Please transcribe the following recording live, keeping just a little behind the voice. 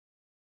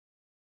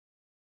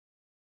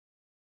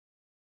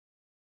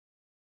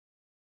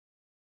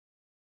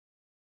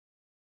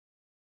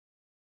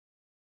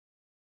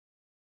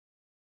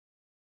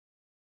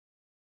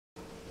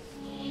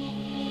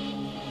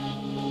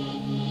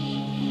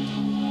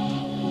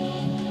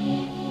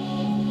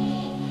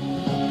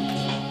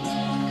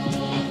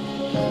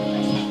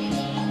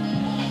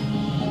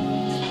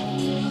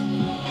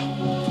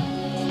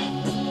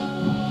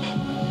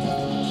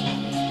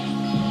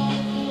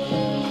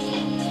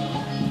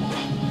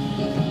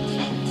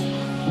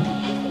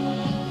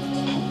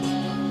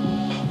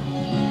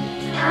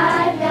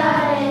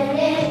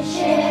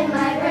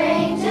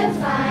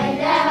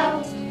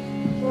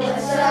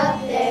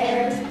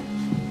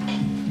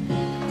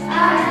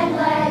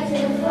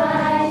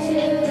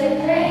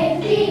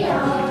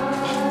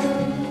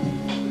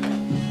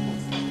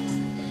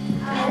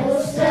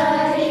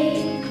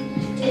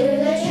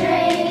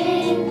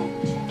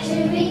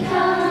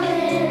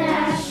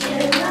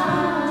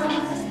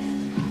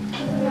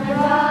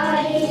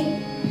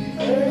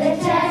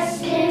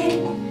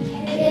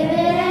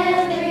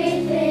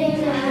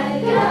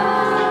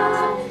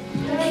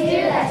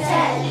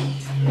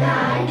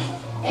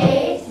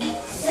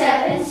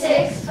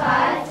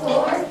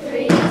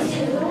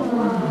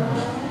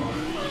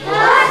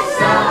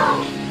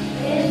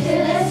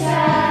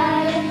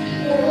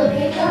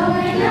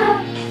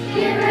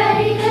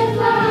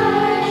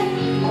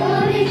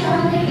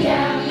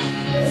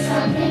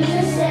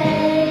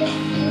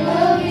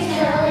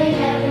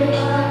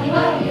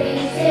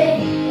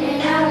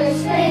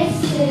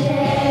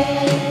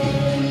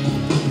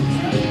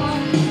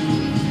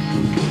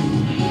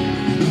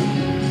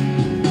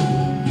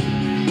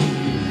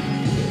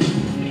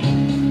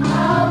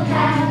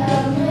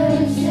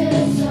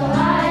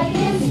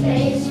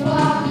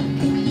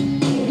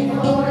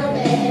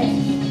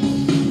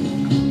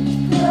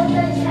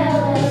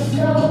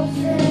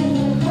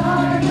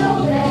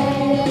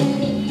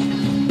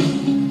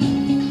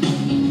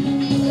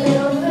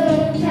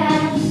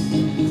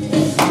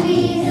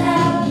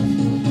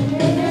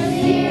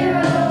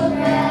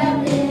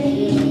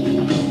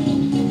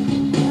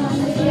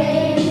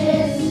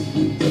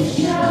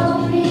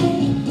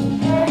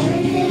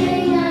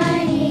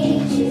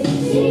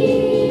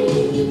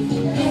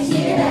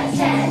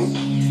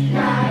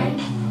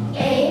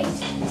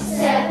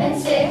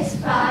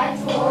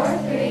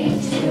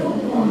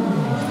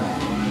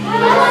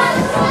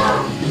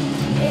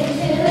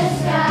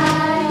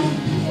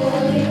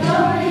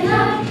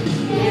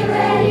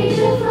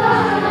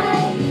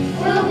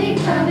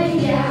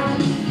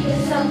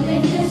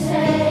something to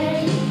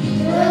say.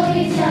 We'll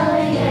be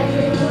telling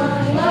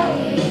everyone what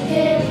we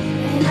did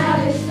in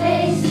outer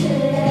space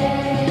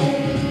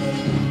today.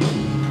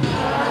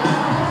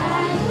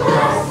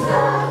 Blast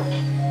off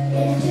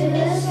into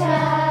the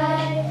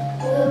sky.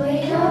 We'll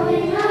be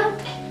going up,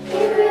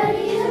 get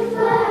ready to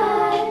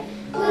fly.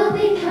 We'll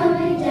be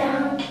coming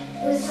down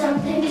with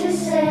something to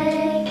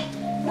say.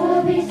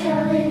 We'll be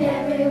telling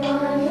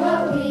everyone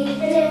what we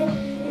did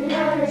in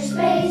outer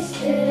space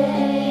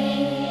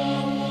today.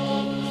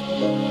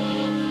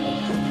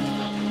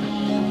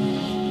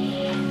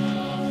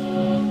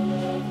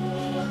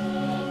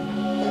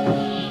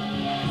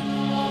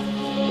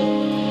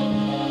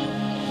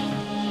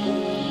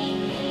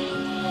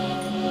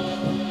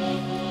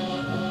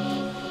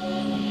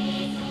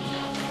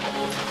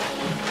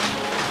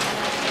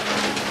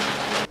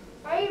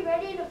 Are you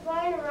ready to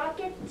fly in a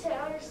rocket to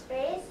outer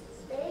space?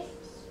 Space?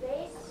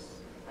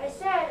 I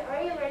said,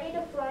 are you ready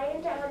to fly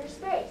into outer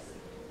space?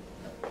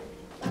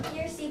 Buckle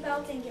your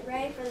seatbelt and get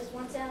ready for this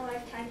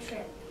once-in-a-lifetime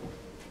trip.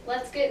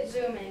 Let's get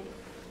zooming.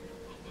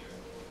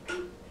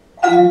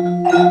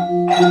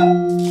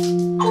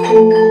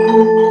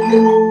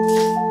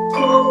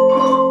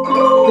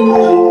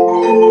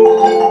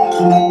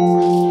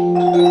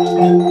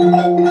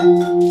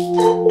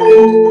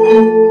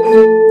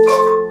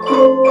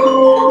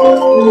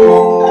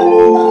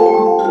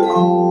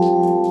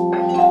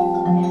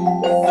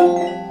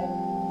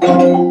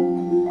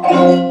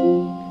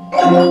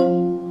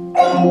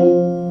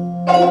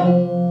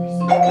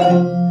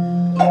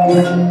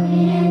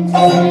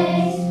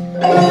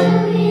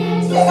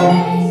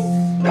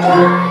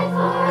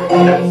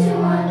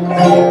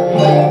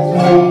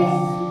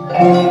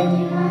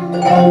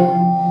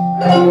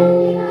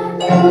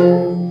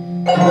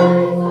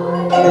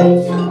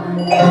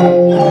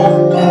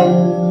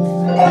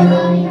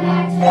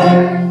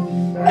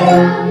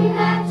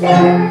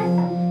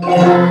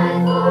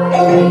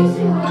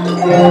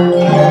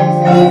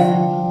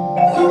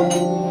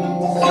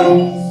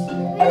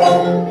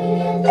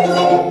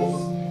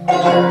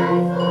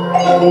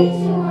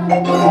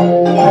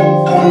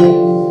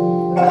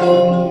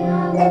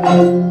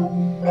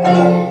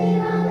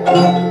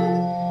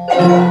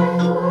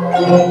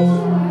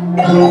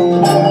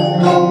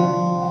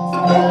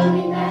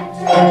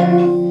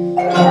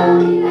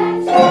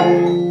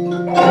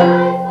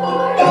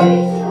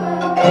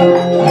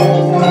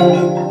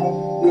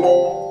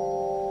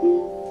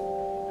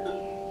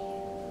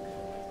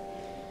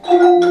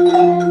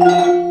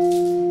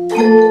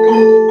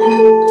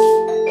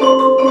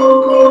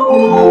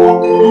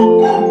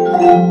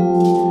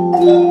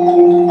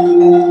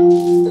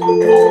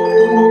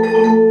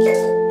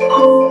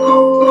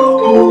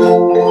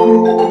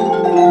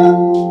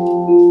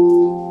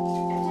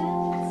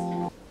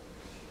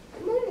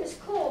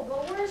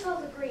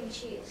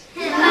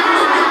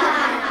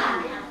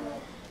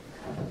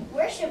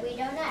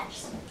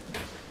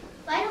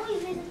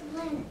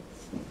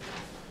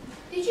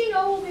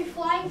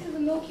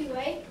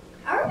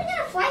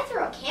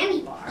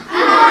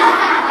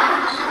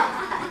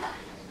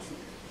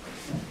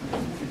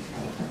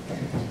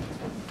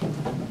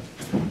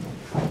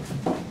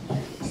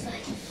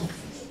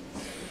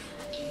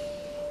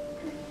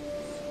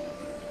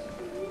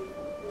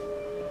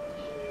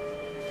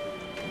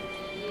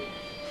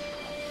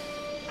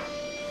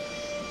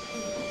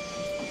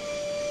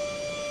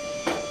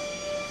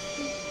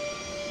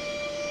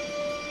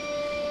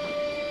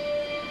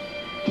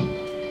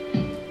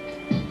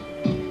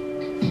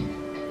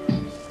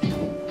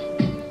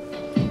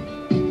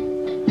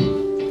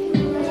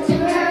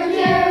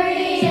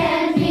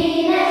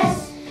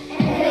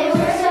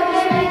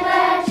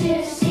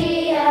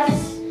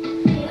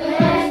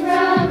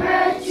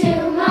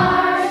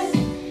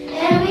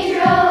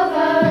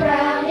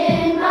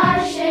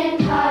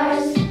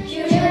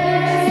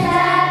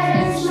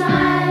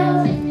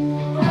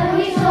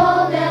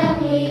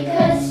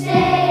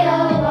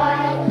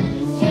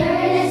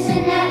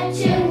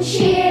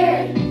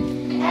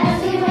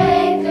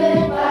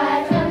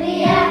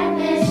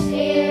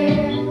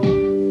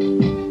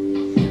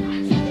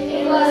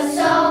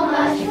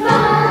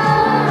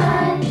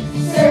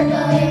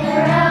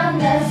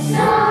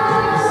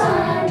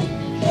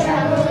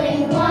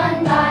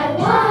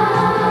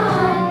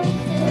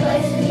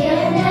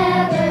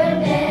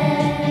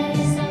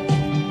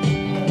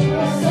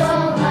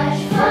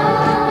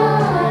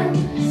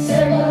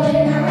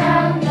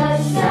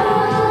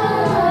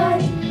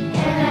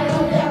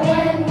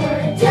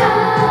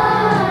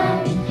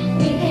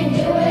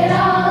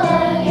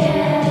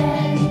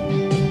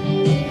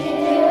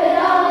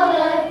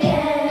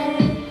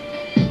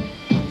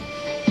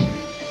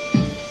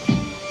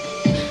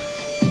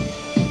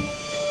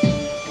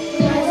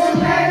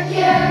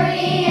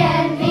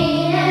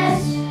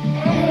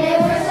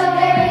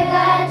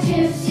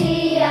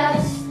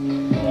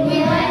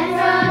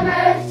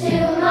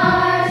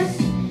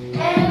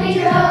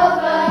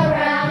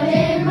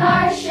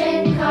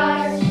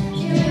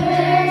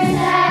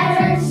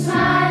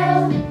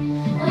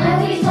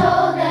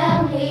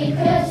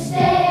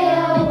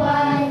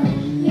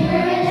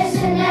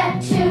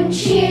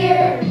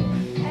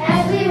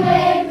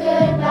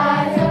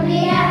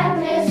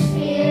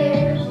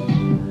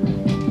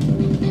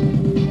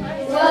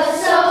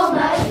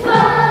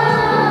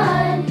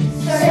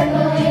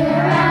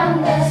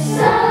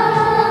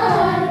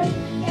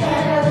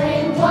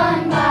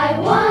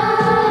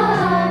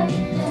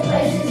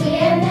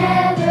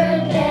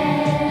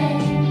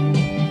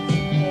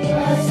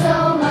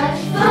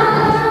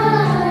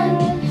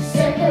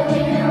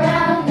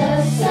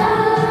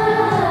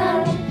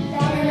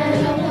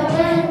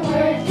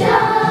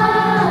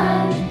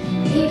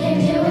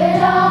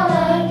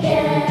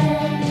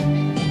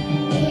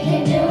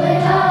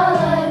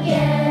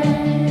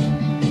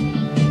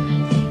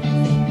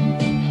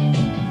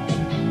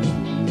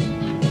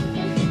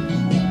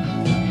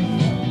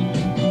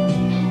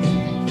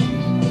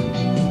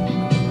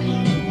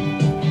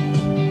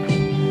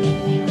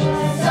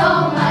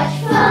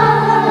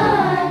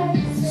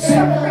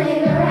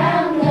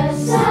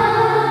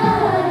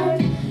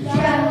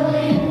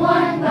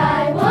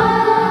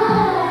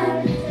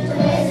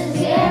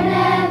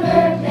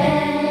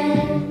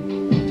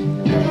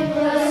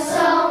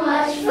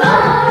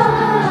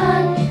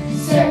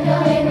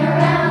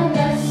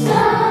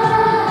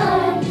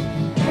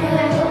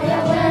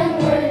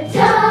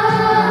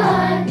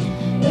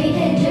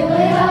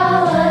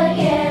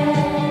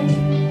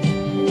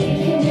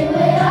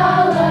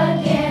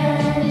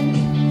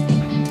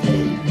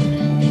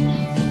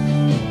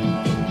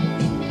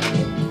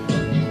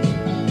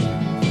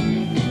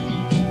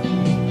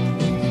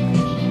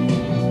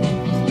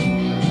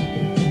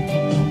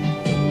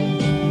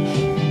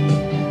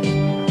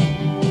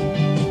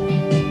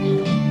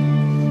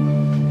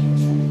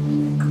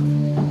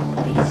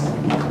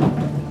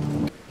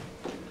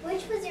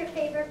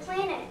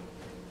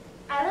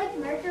 I like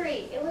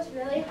Mercury. It was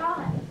really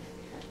hot.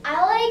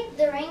 I like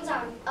the rings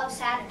of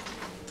Saturn.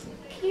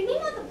 Can you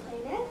name all the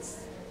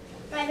planets?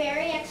 My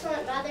very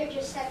excellent mother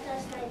just sent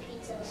us 9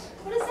 pizzas.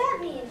 What does that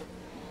mean?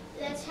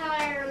 That's how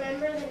I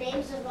remember the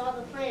names of all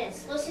the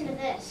planets. Listen to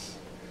this.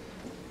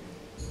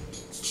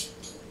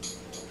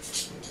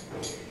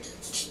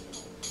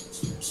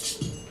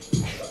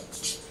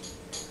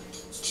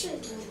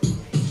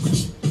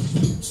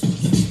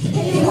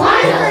 If you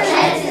want to know the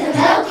planets in the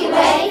Milky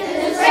Way,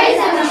 the phrase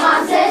that my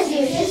mom says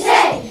you should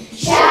say.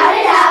 Shout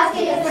it out,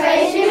 get the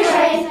phrase in your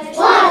brain.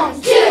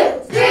 1, 2,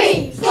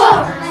 3, 4.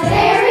 My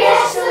very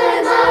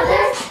excellent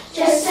mother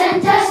just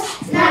sent us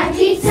 9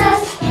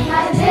 pizzas.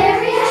 My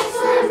very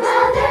excellent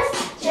mother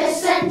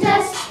just sent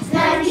us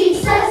 9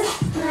 pizzas.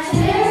 My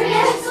very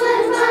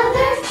excellent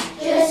mother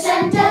just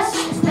sent us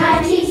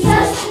 9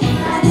 pizzas.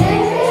 My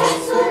very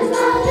excellent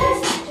mother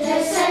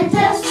just sent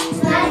us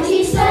 9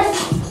 pizzas.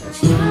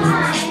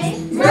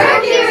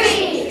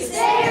 Mercury,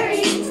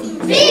 very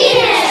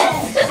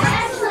Venus,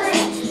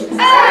 excellent,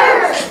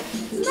 Earth,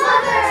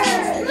 Mother,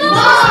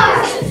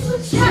 Mars,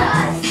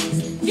 just,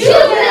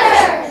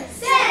 Jupiter,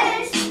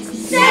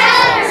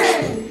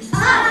 Saturn,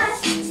 us,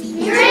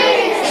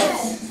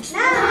 Uranus, 9,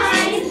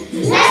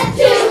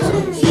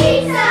 Neptune,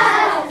 Pizza,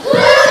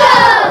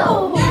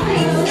 Pluto.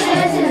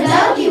 Planets in the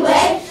Milky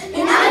Way,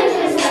 and now you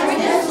can remember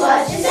just what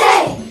to say.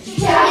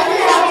 Shout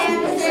it out,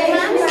 and say,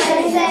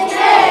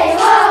 hey,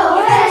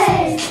 whoa,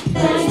 hey.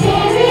 My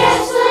very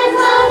excellent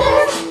mother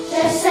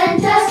just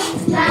sent us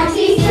 9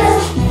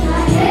 pizzas. My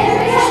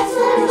very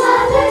excellent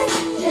mother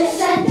just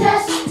sent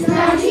us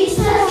 9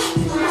 pizzas.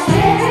 My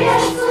very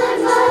excellent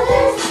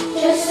mother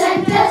just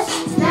sent us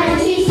 9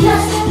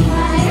 pizzas.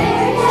 My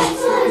very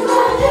excellent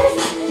mother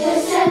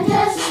just sent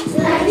us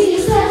 9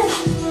 pizzas.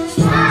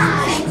 My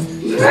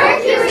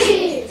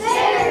Mercury,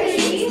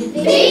 very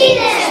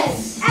Venus,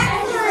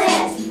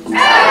 excellent,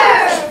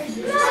 Earth,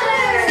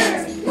 Mother,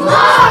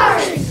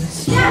 Mars,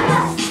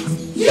 just,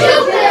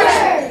 Jupiter,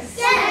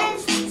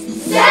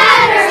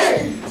 Saturn,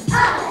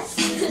 us,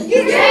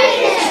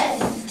 Uranus,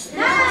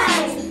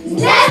 9,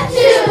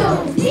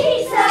 Neptune,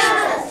 Pizza,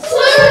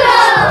 Pluto.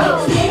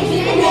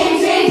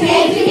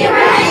 Maybe you're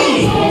right.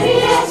 Very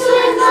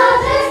excellent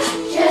mother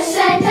just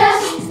sent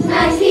us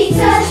 9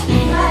 pizzas.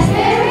 My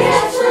very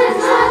excellent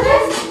mother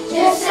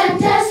just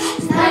sent us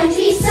 9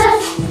 pizzas.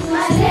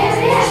 My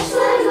very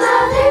excellent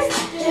mother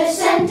just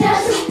sent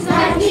us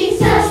 9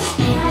 pizzas.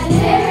 My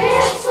very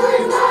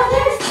excellent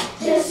mother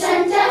just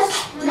sent us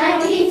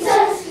 9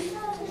 pizzas.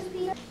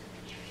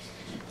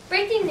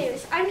 Breaking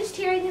news. I'm just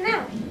hearing it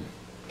now.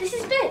 This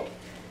is big.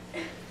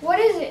 What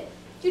is it?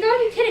 You know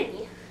you're kidding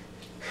me.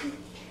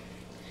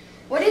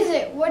 What is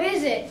it? What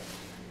is it?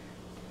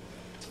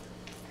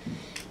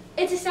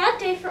 It's a sad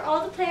day for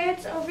all the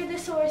planets over the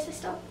solar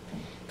system.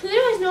 Pluto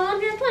is no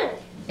longer a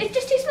planet. It's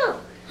just too small.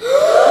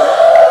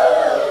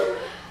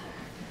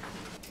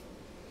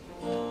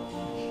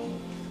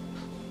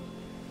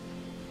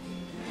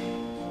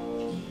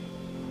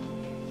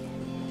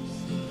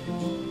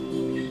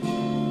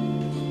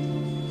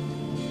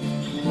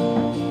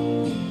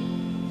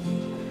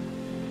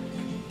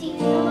 Do you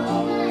know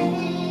my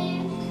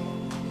name?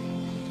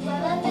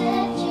 Well, I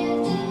bet you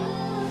do.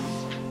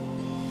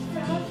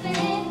 From a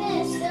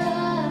famous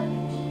star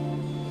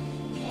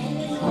and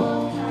an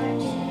old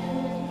cartoon.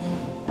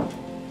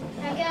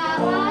 I got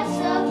lots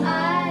of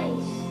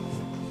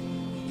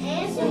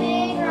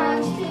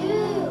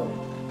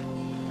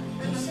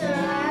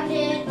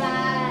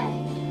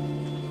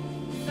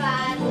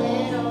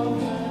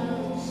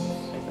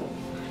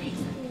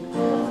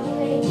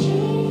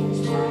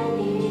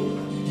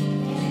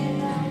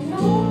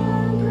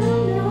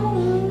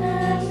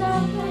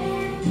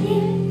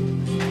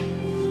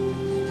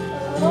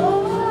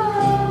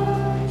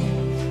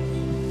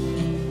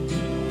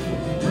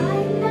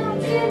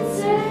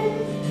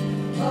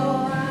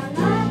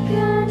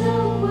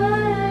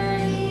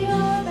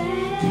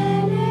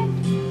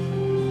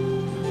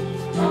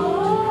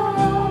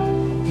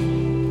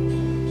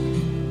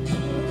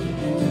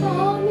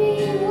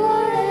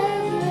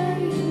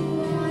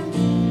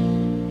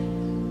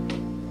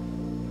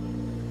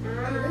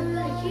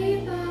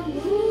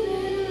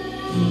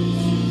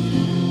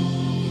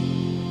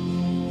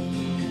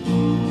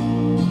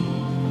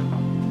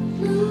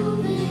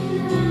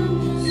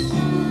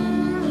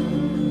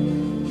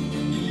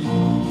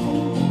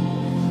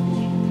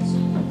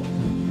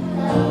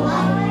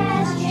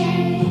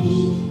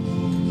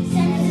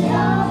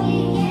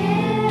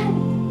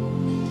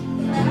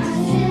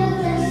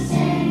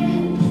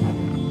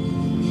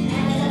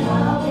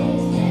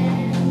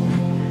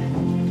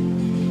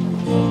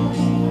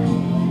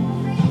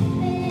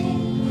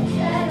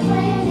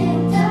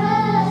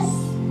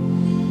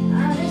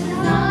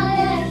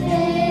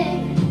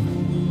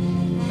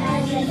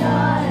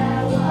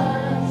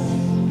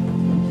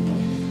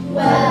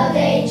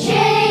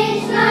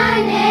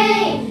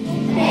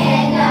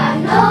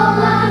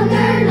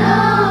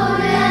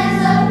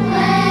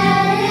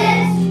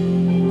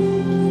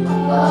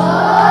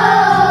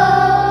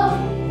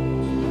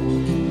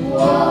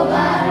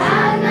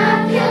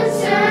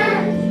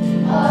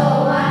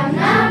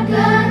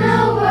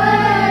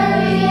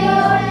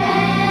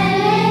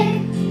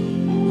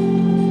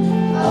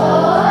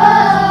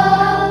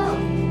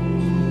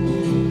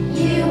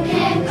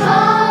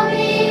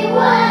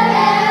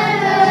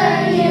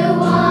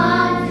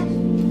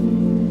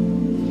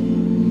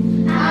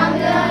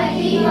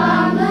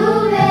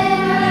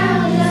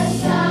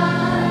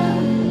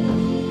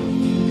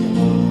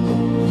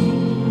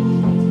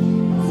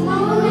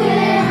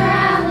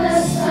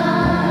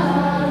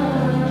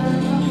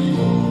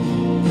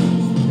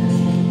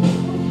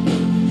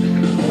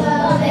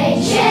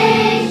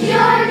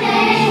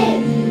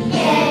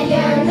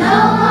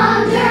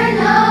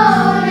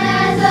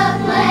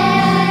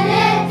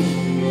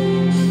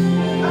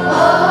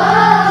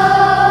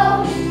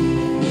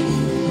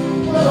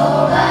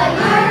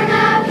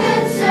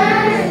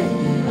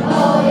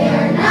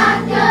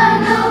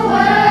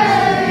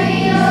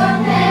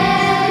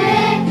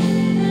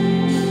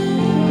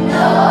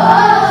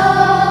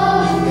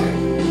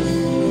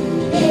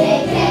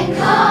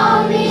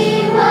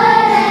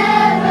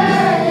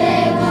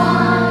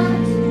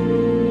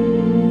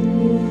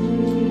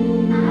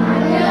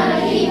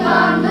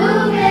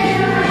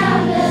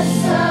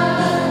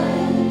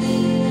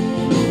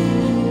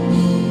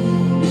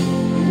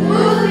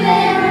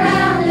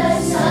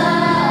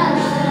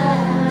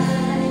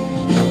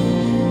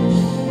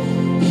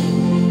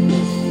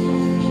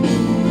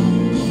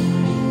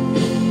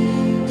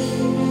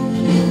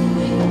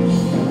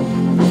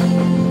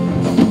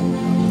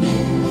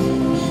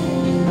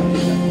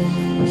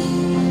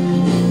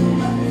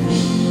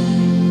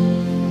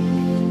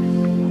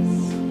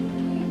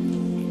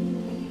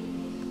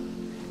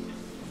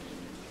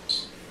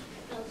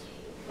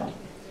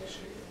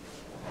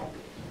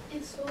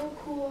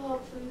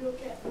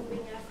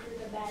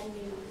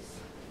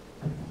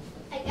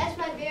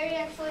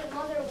excellent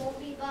mother won't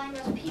be buying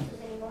us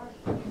pizzas anymore.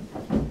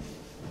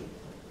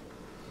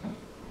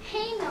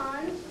 Hang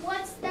on,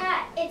 what's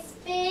that? It's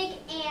big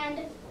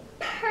and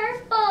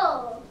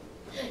purple.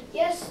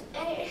 Yes,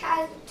 and it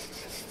has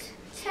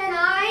 10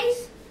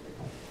 eyes.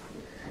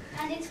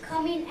 And it's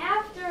coming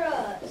after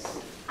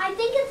us. I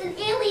think it's an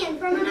alien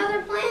from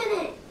another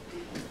planet.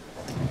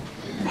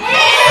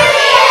 Aliens!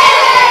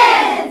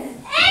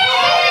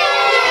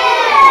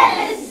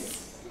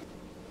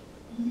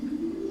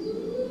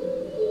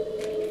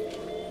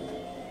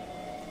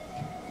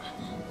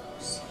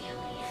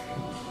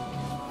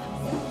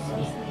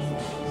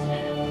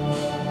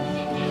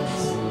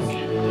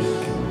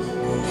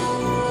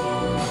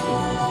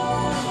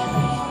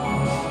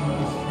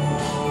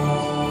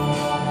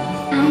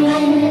 I'm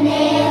an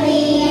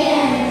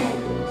alien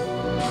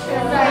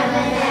from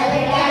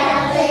another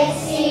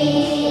galaxy.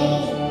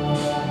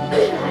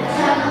 I've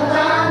come a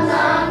long,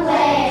 long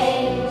way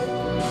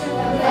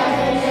from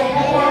another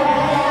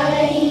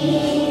reality.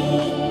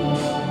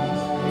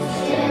 It's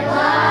been a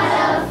lot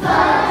of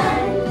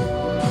fun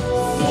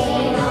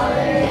seeing all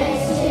there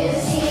is to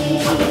see.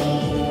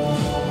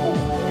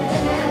 But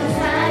now it's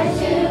time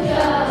to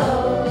go.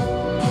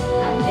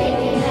 I'm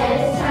thinking that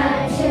it's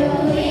time to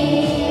leave.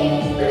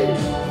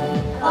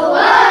 Oh,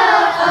 oh,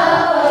 oh,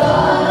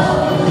 oh,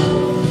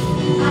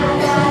 I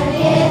gotta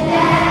get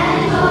back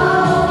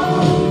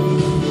home.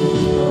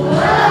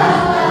 Oh,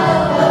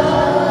 oh,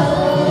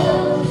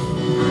 oh,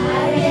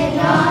 I've been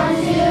gone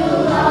too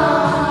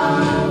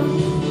long.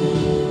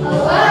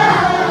 Oh, oh,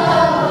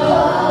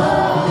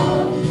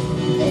 oh,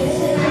 this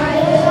is my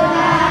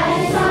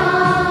goodbye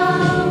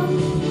song.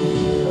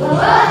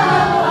 Oh,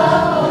 oh,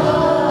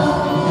 oh,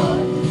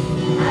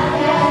 I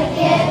gotta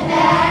get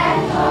back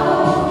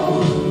home.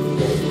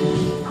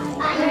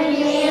 I'm an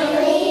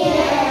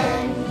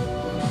alien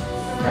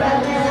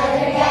from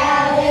another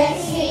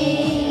galaxy.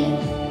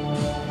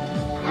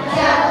 I've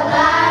got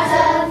lots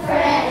of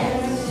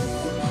friends.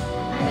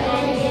 I'm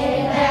gonna get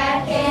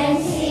back and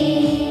see.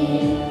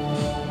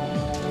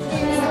 It's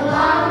been a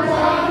long,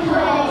 long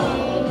way.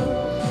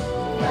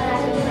 But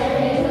I'm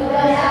ready to go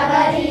down.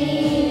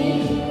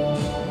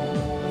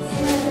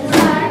 It's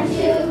time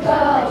to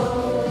go.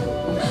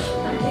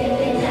 I'm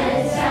thinking that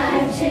it's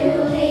time to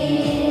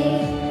leave.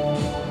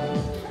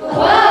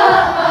 Whoa,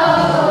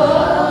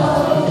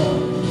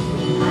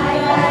 I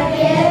gotta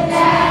get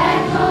back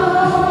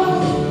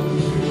home.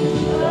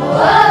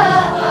 Whoa,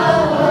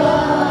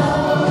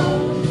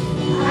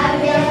 I've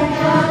been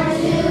gone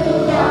too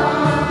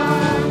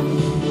long.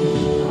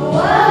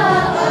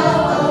 Whoa,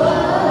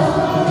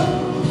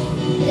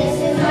 this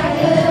is my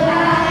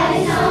goodbye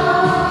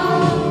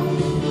song.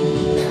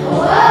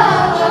 Whoa,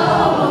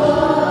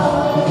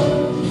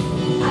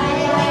 I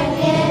gotta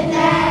get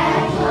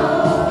back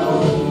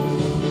home.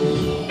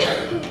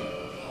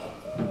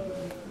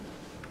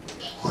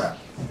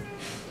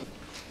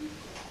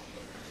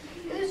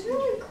 It was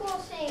really cool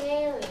seeing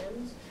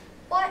aliens,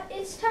 but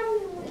it's time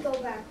we go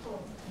back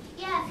home.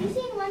 Yeah, if you've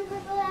seen one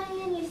purple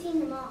alien, you've seen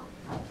them all.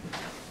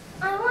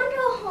 I want to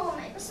go home.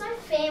 I miss my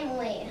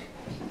family.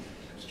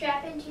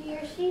 Strap into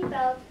your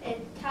seatbelt.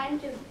 It's time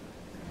to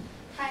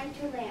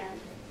land.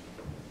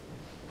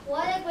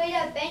 What a great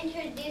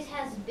adventure this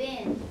has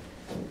been.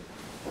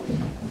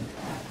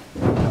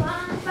 5,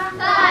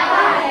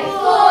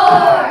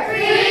 4,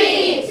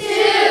 3, 2,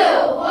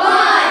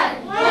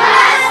 1,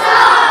 blast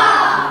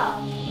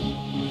off!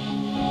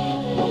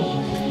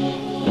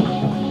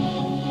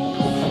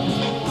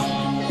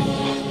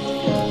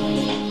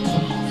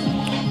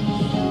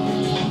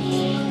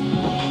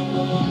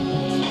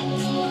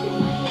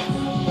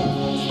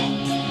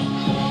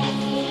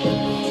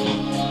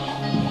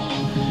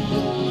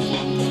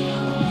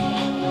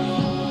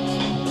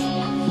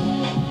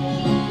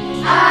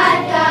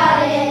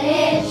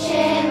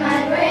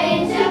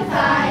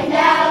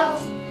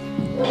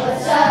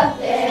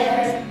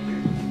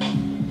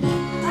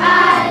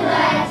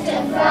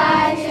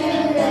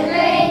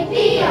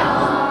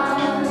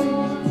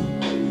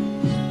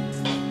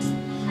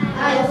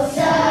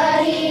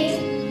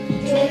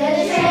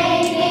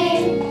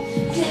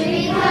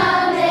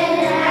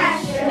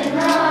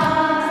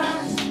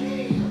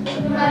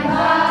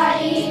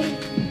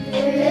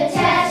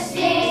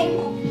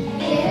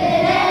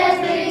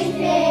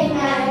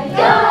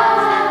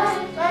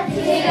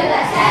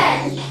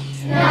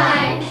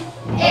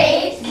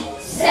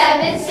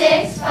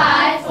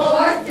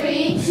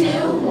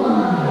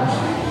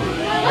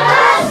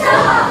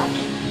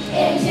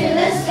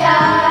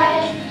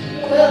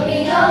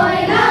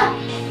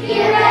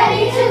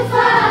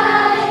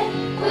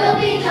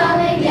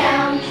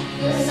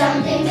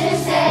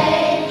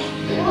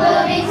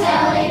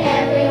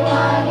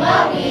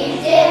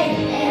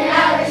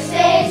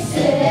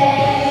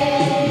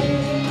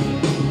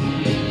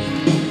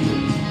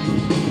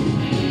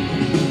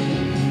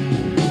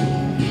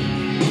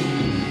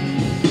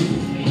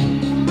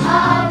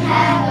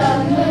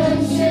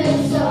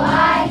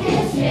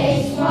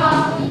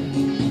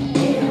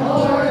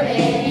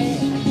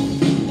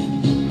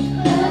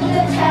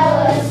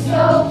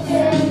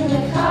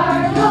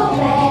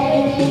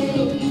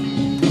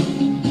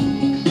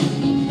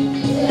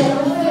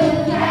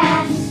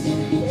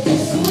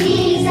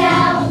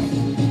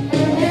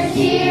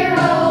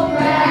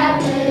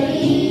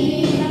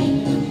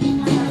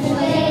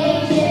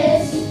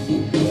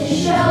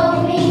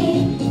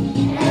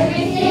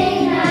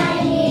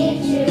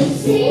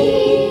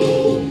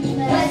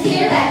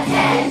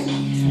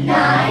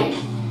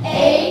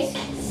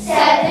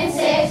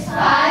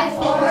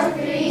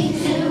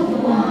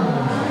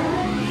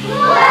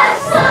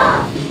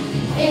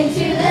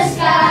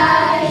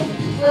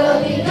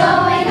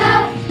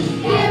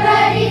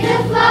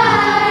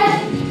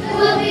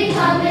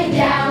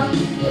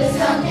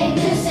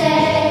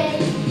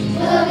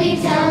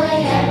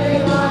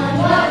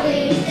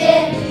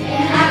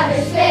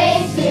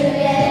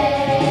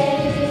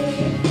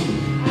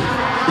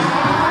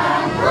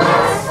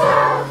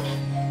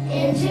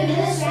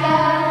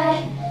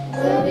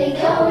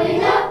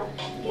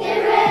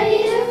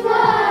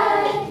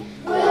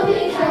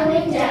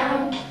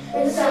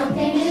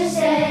 something to